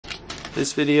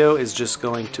This video is just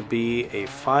going to be a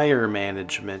fire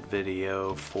management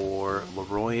video for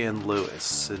Leroy and Lewis.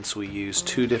 Since we use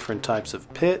two different types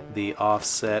of pit, the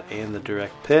offset and the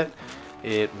direct pit,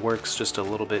 it works just a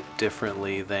little bit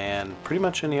differently than pretty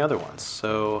much any other ones.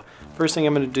 So first thing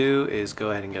I'm going to do is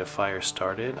go ahead and get a fire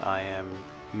started. I am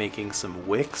making some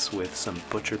wicks with some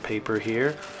butcher paper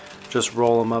here. Just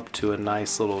roll them up to a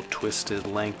nice little twisted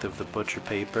length of the butcher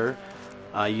paper.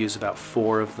 I use about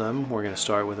 4 of them. We're going to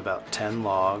start with about 10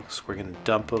 logs. We're going to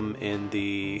dump them in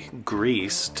the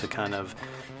grease to kind of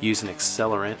use an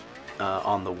accelerant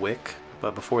on the wick.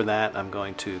 But before that, I'm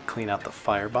going to clean out the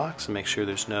firebox and make sure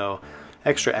there's no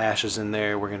extra ashes in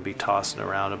there. We're going to be tossing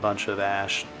around a bunch of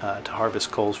ash to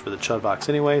harvest coals for the Chudbox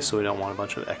anyway, so we don't want a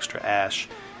bunch of extra ash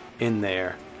in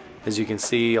there. As you can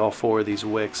see, all 4 of these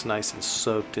wicks nice and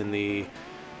soaked in the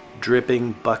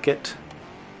dripping bucket.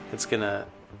 It's going to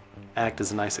act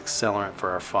as a nice accelerant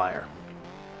for our fire.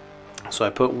 So I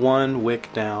put 1 wick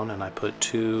down and I put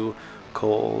 2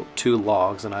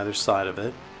 logs on either side of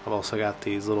it. I've also got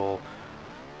these little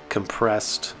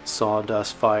compressed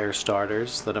sawdust fire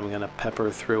starters that I'm going to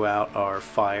pepper throughout our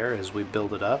fire as we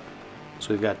build it up.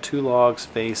 So we've got 2 logs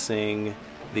facing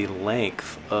the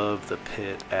length of the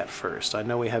pit at first. I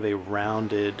know we have a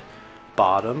rounded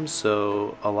bottom,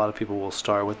 so a lot of people will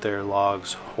start with their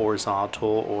logs horizontal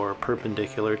or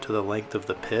perpendicular to the length of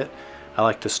the pit. I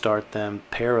like to start them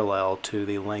parallel to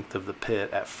the length of the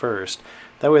pit at first.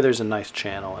 That way there's a nice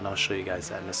channel, and I'll show you guys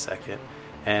that in a second.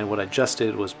 And what I just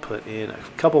did was put in a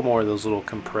couple more of those little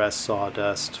compressed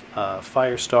sawdust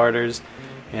fire starters,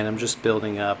 and I'm just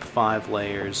building up 5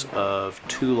 layers of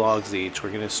 2 logs each.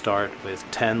 We're going to start with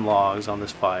 10 logs on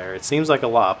this fire. It seems like a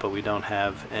lot, but we don't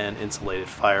have an insulated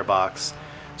firebox,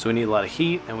 so we need a lot of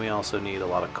heat and we also need a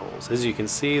lot of coals. As you can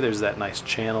see, there's that nice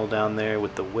channel down there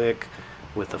with the wick,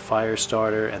 with the fire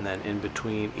starter, and then in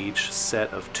between each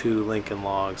set of 2 Lincoln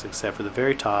logs, except for the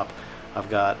very top, I've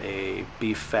got a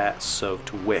beef fat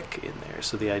soaked wick in there.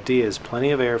 So the idea is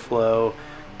plenty of airflow,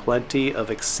 plenty of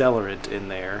accelerant in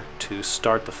there to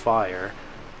start the fire,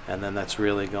 and then that's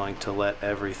really going to let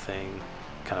everything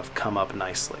kind of come up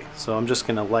nicely. So I'm just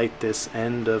going to light this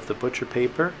end of the butcher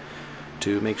paper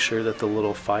to make sure that the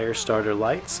little fire starter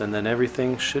lights, and then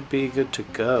everything should be good to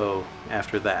go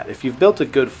after that. If you've built a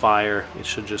good fire, it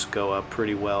should just go up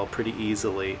pretty well, pretty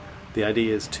easily. The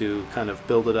idea is to kind of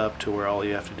build it up to where all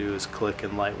you have to do is click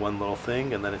and light one little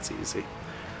thing, and then it's easy.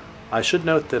 I should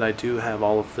note that I do have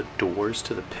all of the doors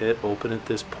to the pit open at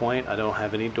this point. I don't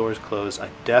have any doors closed. I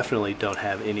definitely don't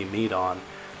have any meat on.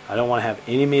 I don't want to have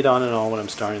any meat on at all when I'm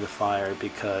starting the fire,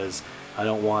 because I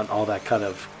don't want all that kind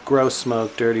of gross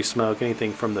smoke, dirty smoke,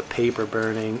 anything from the paper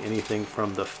burning, anything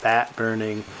from the fat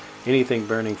burning, anything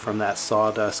burning from that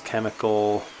sawdust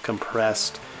chemical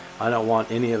compressed. I don't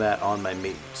want any of that on my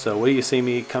meat. So what do you see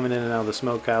me coming in and out of the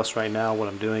smokehouse right now? What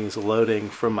I'm doing is loading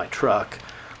from my truck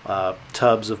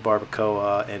tubs of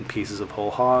barbacoa and pieces of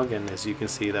whole hog, and as you can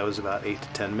see, that was about 8 to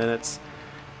 10 minutes.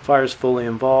 Fire's fully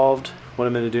involved. What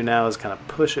I'm going to do now is kind of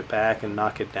push it back and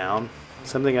knock it down.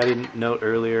 Something I didn't note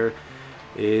earlier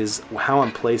is how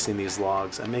I'm placing these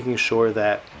logs. I'm making sure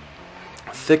that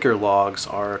thicker logs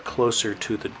are closer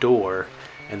to the door,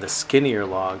 and the skinnier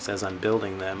logs, as I'm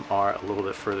building them, are a little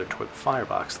bit further toward the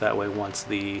firebox. That way, once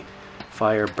the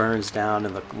fire burns down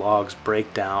and the logs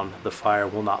break down, the fire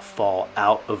will not fall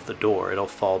out of the door. It'll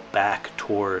fall back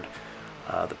toward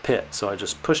the pit. So I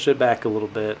just pushed it back a little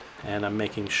bit, and I'm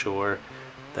making sure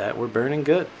that we're burning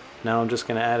good. Now I'm just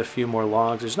going to add a few more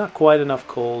logs. There's not quite enough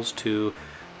coals to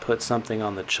put something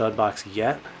on the Chudbox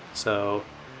yet, so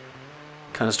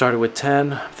kind of started with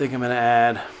 10. I think I'm going to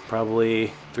add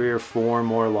probably 3 or 4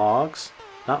 more logs.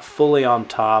 Not fully on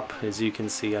top, as you can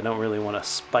see. I don't really want to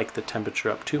spike the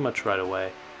temperature up too much right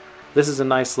away. This is a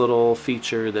nice little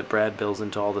feature that Brad builds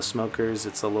into all the smokers.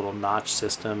 It's a little notch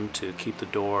system to keep the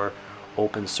door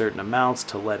open certain amounts,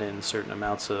 to let in certain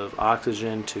amounts of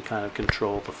oxygen to kind of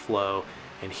control the flow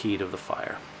and heat of the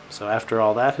fire. So after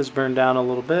all that has burned down a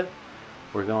little bit,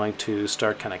 we're going to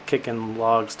start kind of kicking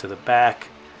logs to the back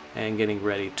and getting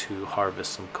ready to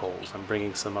harvest some coals. I'm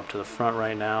bringing some up to the front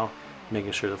right now,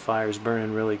 making sure the fire's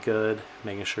burning really good,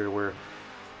 making sure we're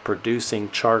producing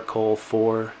charcoal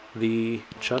for the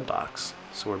Chudbox.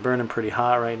 So we're burning pretty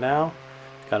hot right now.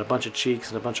 Got a bunch of cheeks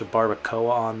and a bunch of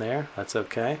barbacoa on there. That's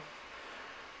okay.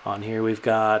 On here we've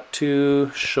got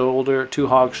 2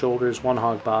 hog shoulders, 1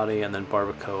 hog body, and then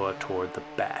barbacoa toward the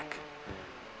back.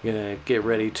 I'm gonna get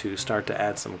ready to start to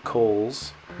add some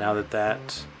coals now that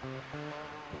that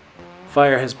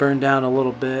Fire has burned down a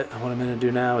little bit. What I'm going to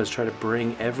do now is try to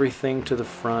bring everything to the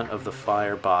front of the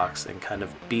firebox and kind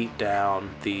of beat down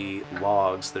the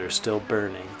logs that are still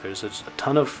burning. There's a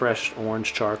ton of fresh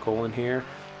orange charcoal in here,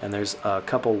 and there's a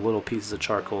couple little pieces of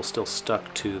charcoal still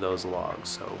stuck to those logs.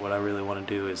 So what I really want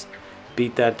to do is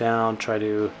beat that down, try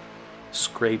to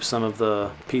scrape some of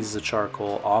the pieces of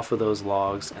charcoal off of those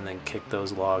logs, and then kick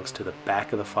those logs to the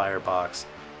back of the firebox,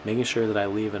 making sure that I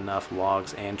leave enough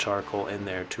logs and charcoal in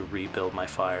there to rebuild my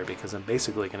fire, because I'm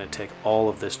basically going to take all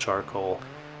of this charcoal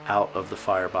out of the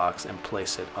firebox and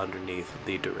place it underneath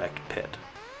the direct pit.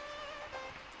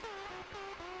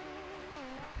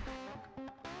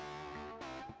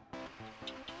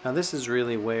 Now this is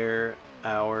really where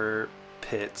our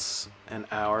pits and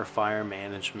our fire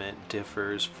management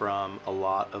differs from a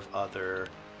lot of other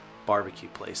barbecue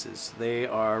places. They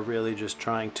are really just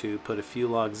trying to put a few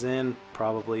logs in,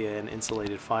 probably an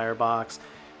insulated firebox,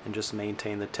 and just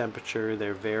maintain the temperature.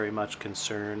 They're very much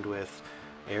concerned with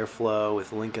airflow,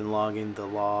 with Lincoln logging the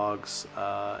logs,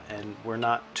 and we're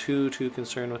not too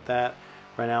concerned with that.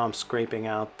 Right now I'm scraping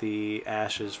out the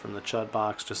ashes from the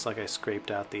Chudbox, just like I scraped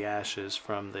out the ashes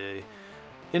from the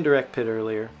indirect pit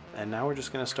earlier, and now we're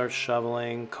just going to start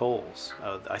shoveling coals.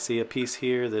 I see a piece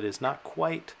here that is not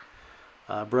quite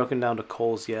broken down to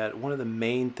coals yet. One of the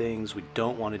main things we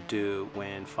don't want to do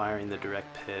when firing the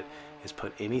direct pit is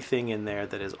put anything in there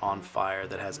that is on fire,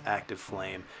 that has active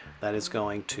flame. That is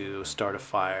going to start a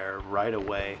fire right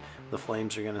away. The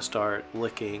flames are going to start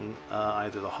licking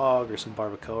either the hog or some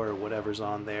barbacoa or whatever's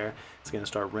on there. It's going to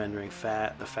start rendering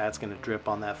fat. The fat's going to drip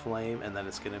on that flame, and then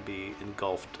it's going to be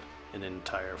engulfed in an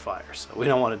entire fire. So we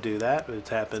don't want to do that. It's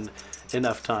happened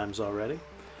enough times already.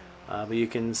 But you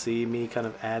can see me kind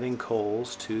of adding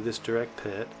coals to this direct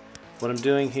pit. What I'm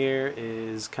doing here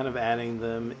is kind of adding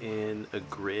them in a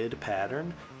grid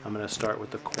pattern. I'm going to start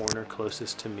with the corner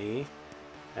closest to me,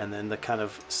 and then the kind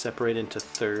of separate into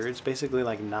thirds, basically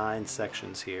like 9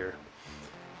 sections here.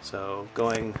 So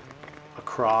going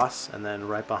across, and then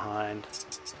right behind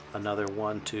another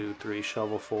 1, 2, 3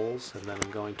 shovelfuls, and then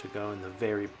I'm going to go in the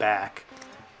very back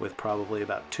with probably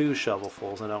about 2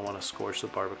 shovelfuls. I don't want to scorch the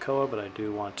barbacoa, but I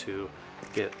do want to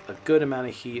get a good amount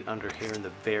of heat under here in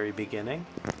the very beginning,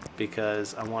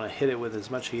 because I want to hit it with as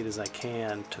much heat as I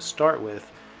can to start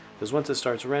with, because once it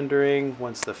starts rendering,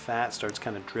 once the fat starts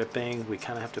kind of dripping, we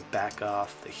kind of have to back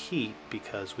off the heat,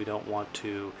 because we don't want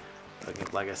to,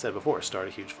 like I said before, start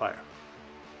a huge fire.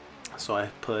 So I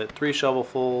put 3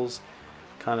 shovelfuls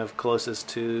kind of closest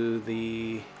to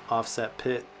the offset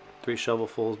pit, 3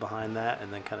 shovelfuls behind that,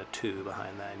 and then kind of 2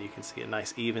 behind that, and you can see a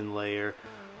nice even layer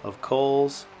of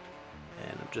coals.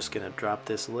 And I'm just going to drop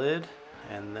this lid,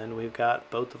 and then we've got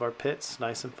both of our pits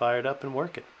nice and fired up and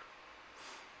working.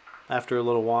 After a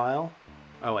little while,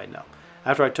 oh wait, no.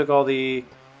 After I took all the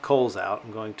coals out,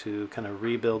 I'm going to kind of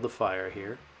rebuild the fire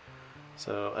here.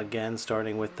 So again,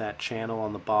 starting with that channel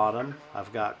on the bottom,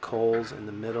 I've got coals in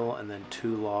the middle and then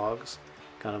 2 logs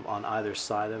kind of on either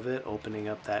side of it, opening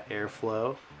up that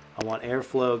airflow. I want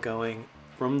airflow going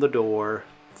from the door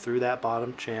through that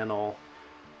bottom channel,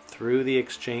 through the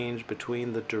exchange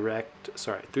between the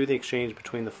through the exchange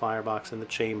between the firebox and the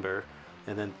chamber,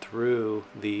 and then through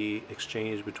the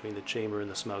exchange between the chamber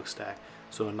and the smokestack.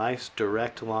 So a nice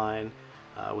direct line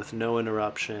with no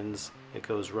interruptions. It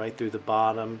goes right through the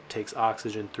bottom, takes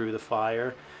oxygen through the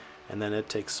fire, and then it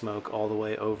takes smoke all the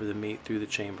way over the meat through the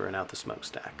chamber and out the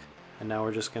smokestack. And now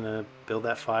we're just going to build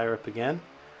that fire up again.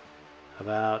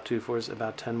 About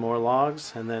 10 more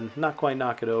logs, and then not quite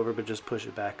knock it over, but just push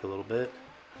it back a little bit.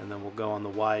 And then we'll go on the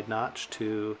wide notch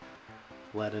to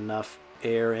let enough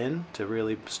air in to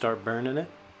really start burning it.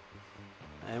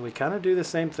 And we kind of do the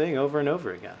same thing over and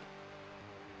over again.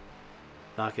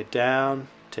 Knock it down,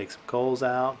 take some coals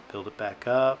out, build it back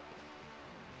up.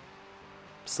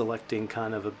 Selecting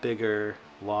kind of a bigger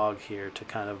log here to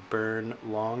kind of burn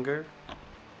longer.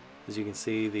 As you can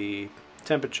see, the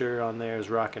temperature on there is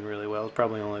rocking really well. It's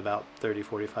probably only about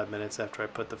 30-45 minutes after I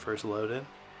put the first load in.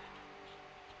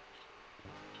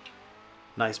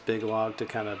 Nice big log to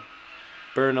kind of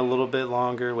burn a little bit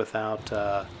longer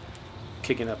without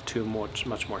kicking up too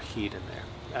much more heat in there.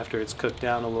 After it's cooked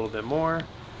down a little bit more,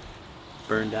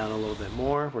 burn down a little bit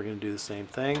more, we're going to do the same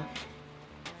thing.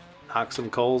 Knock some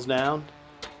coals down,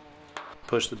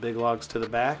 push the big logs to the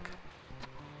back,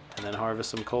 and then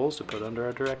harvest some coals to put under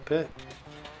our direct pit.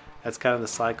 That's kind of the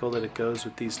cycle that it goes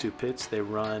with these 2 pits. They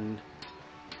run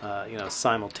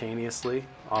simultaneously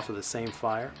off of the same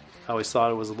fire. I always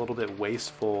thought it was a little bit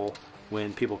wasteful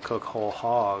when people cook whole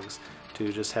hogs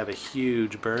to just have a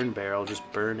huge burn barrel just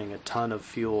burning a ton of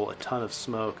fuel, a ton of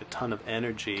smoke, a ton of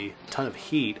energy, a ton of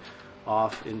heat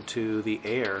off into the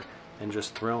air, and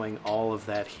just throwing all of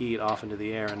that heat off into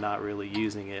the air and not really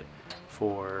using it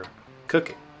for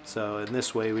cooking. So in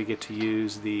this way we get to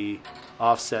use the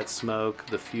offset smoke,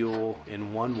 the fuel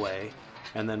in one way,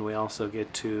 and then we also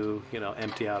get to, you know,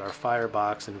 empty out our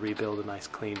firebox and rebuild a nice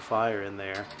clean fire in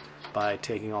there by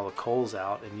taking all the coals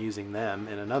out and using them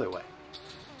in another way.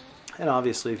 And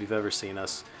obviously, if you've ever seen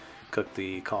us cook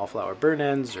the cauliflower burn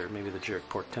ends or maybe the jerk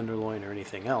pork tenderloin or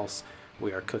anything else,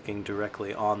 we are cooking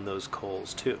directly on those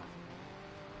coals too.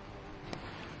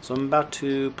 So I'm about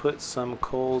to put some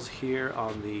coals here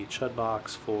on the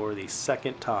Chudbox for the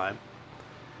second time.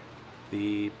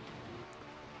 The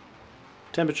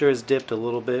temperature has dipped a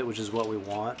little bit, which is what we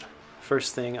want.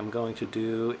 First thing I'm going to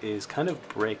do is kind of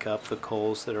break up the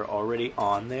coals that are already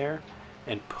on there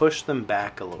and push them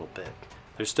back a little bit.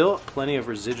 There's still plenty of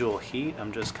residual heat.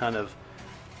 I'm just kind of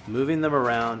moving them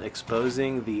around,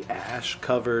 exposing the ash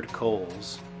covered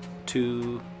coals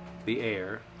to the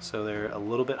air so they're a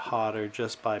little bit hotter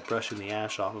just by brushing the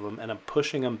ash off of them, and I'm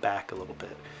pushing them back a little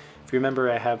bit. If you remember,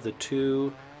 I have the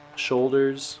two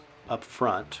shoulders up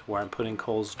front where I'm putting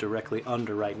coals directly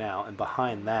under right now, and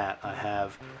behind that I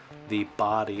have the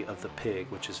body of the pig,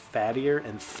 which is fattier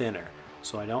and thinner.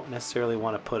 So I don't necessarily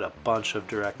want to put a bunch of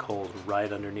direct coals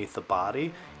right underneath the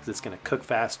body, because it's going to cook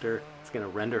faster, it's going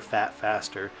to render fat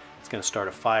faster, it's going to start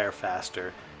a fire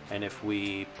faster, and if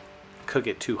we cook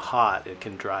it too hot, it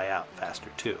can dry out faster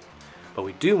too. But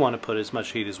we do want to put as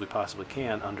much heat as we possibly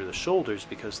can under the shoulders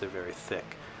because they're very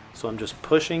thick. So I'm just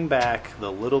pushing back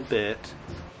the little bit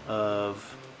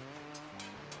of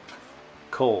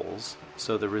coals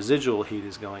so the residual heat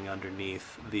is going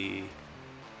underneath the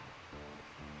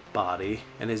body.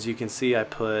 And as you can see, I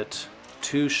put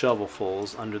 2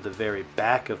 shovelfuls under the very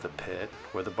back of the pit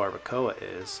where the barbacoa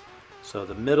is. So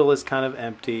the middle is kind of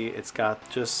empty, it's got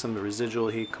just some residual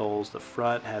heat coals. The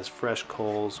front has fresh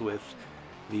coals with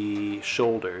the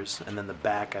shoulders, and then the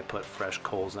back I put fresh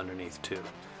coals underneath too.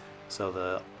 So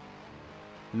the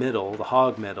middle, the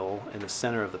hog middle in the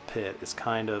center of the pit is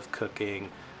kind of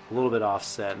cooking a little bit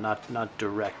offset, not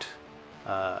direct,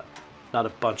 not a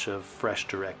bunch of fresh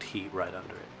direct heat right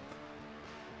under it.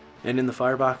 And in the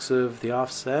firebox of the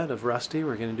offset of Rusty,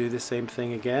 we're going to do the same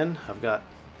thing again. I've got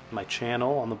my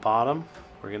channel on the bottom.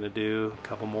 We're going to do a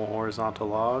couple more horizontal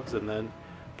logs and then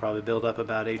probably build up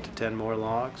about 8 to 10 more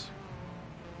logs.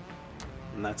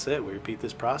 And that's it. We repeat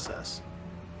this process.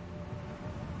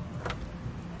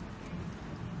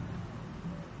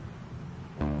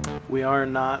 We are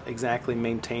not exactly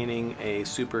maintaining a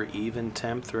super even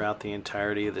temp throughout the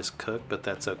entirety of this cook, but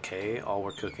that's okay. All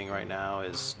we're cooking right now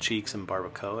is cheeks and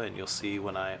barbacoa, and you'll see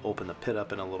when I open the pit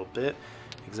up in a little bit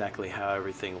exactly how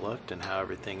everything looked and how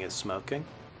everything is smoking.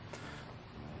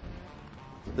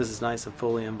 This is nice and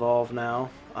fully involved now.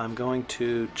 I'm going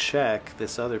to check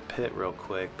this other pit real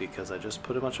quick because I just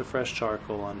put a bunch of fresh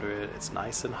charcoal under it. It's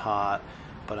nice and hot,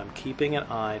 but I'm keeping an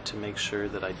eye to make sure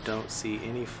that I don't see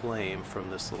any flame from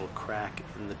this little crack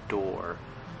in the door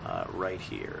right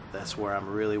here. That's where I'm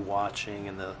really watching.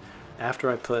 And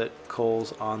after I put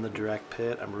coals on the direct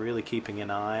pit, I'm really keeping an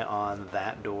eye on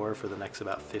that door for the next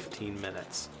about 15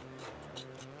 minutes.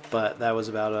 But that was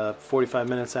about 45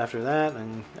 minutes after that,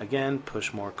 and again,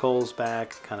 push more coals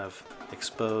back, kind of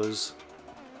expose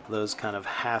those kind of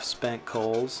half-spent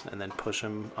coals, and then push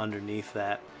them underneath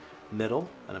that middle.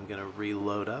 And I'm going to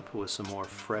reload up with some more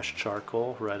fresh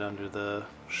charcoal right under the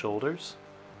shoulders.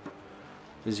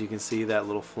 As you can see, that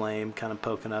little flame kind of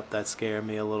poking up, that scared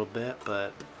me a little bit,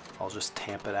 but I'll just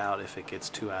tamp it out if it gets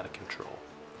too out of control.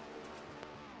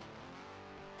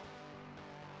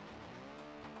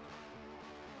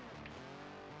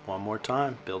 One more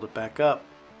time, build it back up,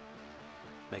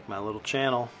 make my little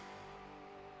channel,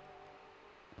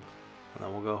 and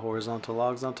then we'll go horizontal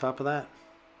logs on top of that.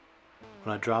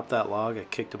 When I dropped that log, I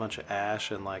kicked a bunch of ash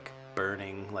and like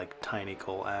burning, like tiny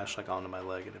coal ash like onto my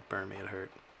leg, and it burned me, it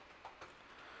hurt.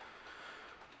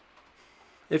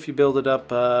 If you build it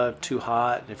up too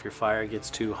hot, if your fire gets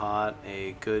too hot,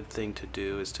 a good thing to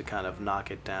do is to kind of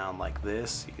knock it down like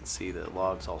this. You can see the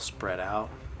logs all spread out.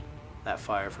 That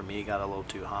fire for me got a little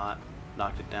too hot.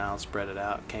 Knocked it down, spread it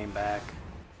out, came back.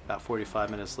 About 45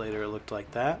 minutes later it looked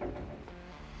like that.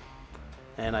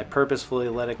 And I purposefully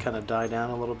let it kind of die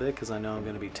down a little bit because I know I'm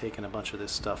going to be taking a bunch of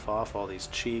this stuff off, all these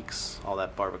cheeks, all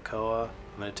that barbacoa.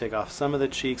 I'm going to take off some of the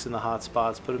cheeks in the hot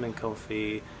spots, put them in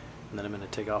confit, and then I'm going to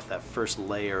take off that first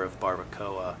layer of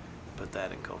barbacoa, put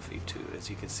that in confit too. As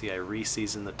you can see, I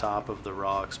re-seasoned the top of the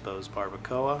raw exposed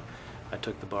barbacoa. I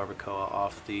took the barbacoa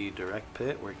off the direct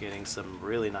pit. We're getting some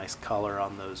really nice color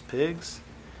on those pigs.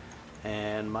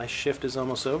 And my shift is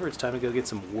almost over. It's time to go get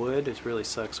some wood. It really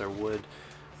sucks. Our wood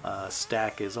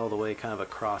stack is all the way kind of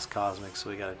across Cosmic, so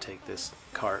we got to take this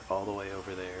cart all the way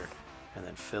over there and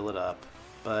then fill it up.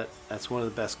 But that's one of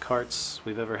the best carts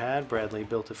we've ever had. Bradley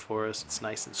built it for us. It's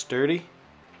nice and sturdy.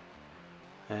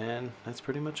 And that's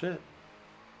pretty much it.